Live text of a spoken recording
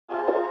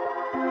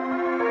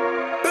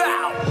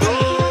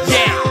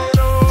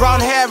Brown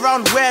hair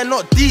round where,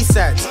 not these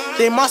sides.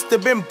 They must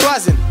have been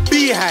buzzing,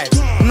 beehives.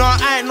 No,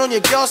 I ain't known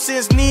your girl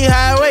since knee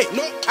high. Wait,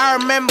 I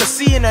remember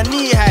seeing her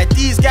knee high.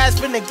 These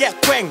guys finna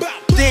get quang.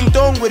 Ding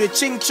dong with a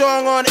ching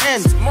chong on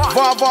ends.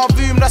 Va va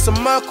boom, that's a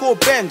Merkel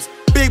Benz.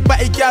 Big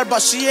batty gal,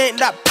 but she ain't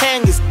that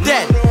pang, is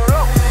dead.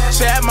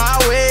 Check my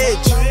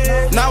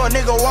wage. Now a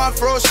nigga want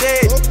throw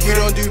shade. We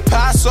don't do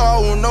pass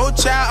or no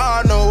chat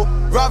or no.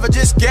 Rather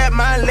just get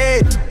man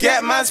laid,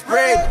 get man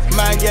sprayed,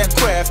 man get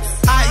quiff.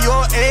 At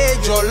your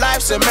age, your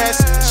life's a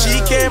mess.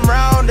 She came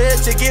round here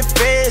to give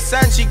face,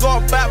 and she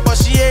got back, but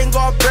she ain't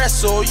got breasts.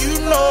 So you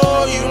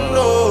know, you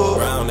know.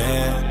 Brown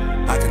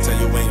hair, I can tell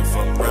you ain't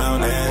from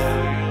brown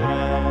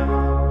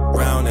hair.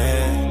 Brown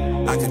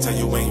hair, I can tell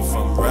you ain't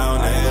from brown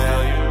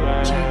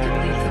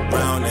hair.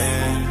 Brown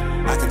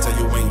hair, I can tell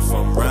you ain't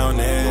from brown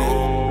hair.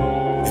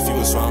 If you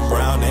was from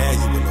brown hair,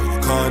 you would know you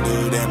can't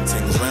do them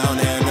things round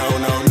hair. No,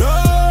 no, no.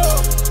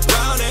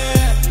 Brown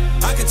hair,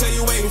 I can tell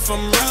you ain't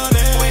from brown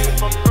hair.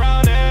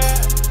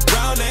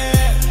 Brown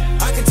hair,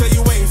 I can tell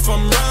you ain't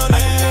from brown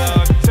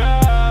hair.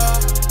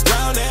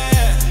 Brown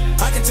hair,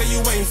 I can tell you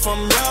ain't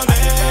from brown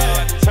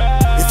hair.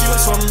 If you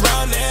was from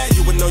brown hair,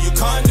 you would know you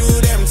can't do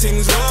them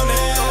things round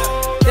hair.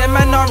 Them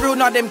man not real,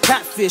 not them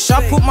catfish.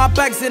 I put my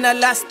bags in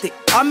elastic.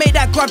 I made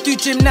that grub do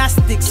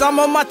gymnastics. I'm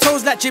on my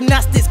toes like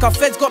gymnastics, cause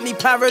feds got me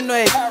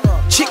paranoid.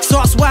 Chicks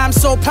ask why I'm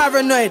so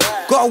paranoid.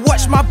 Gotta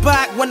watch my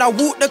back when I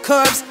walk the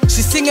curbs.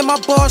 She singing my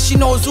bars, she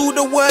knows all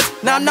the words.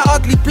 Now I'm not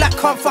ugly black,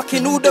 can't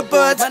fucking all the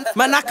birds.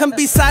 Man, I can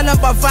be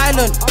silent but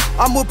violent.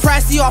 I'm more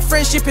pricey, our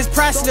friendship is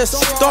priceless.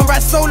 Don't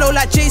ride solo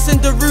like Jason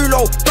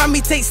Derulo.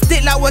 Family take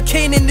stick like we're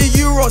Kane in the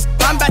Euros.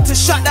 I'm about to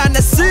shut down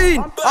the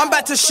scene. I'm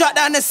about to shut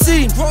down the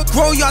scene.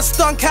 Grow your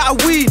stunk out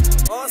of weed.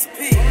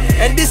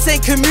 And this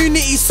ain't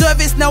community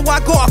service, now I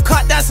gotta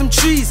cut down some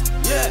trees.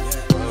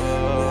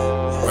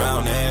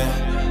 Brown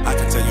hair, I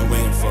can tell you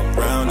ain't from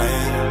brown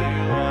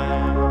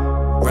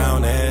hair.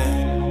 Brown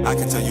hair, I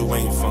can tell you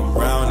ain't from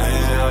brown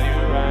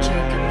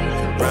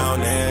hair. Brown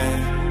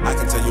hair, I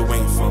can tell you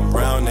ain't from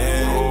brown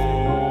hair.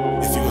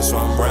 If you was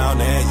from brown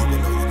hair, you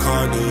would know you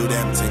can't do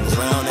them things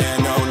round hair.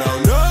 No, no,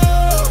 no.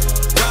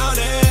 Brown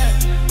hair,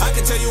 I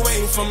can tell you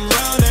ain't from brown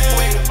hair.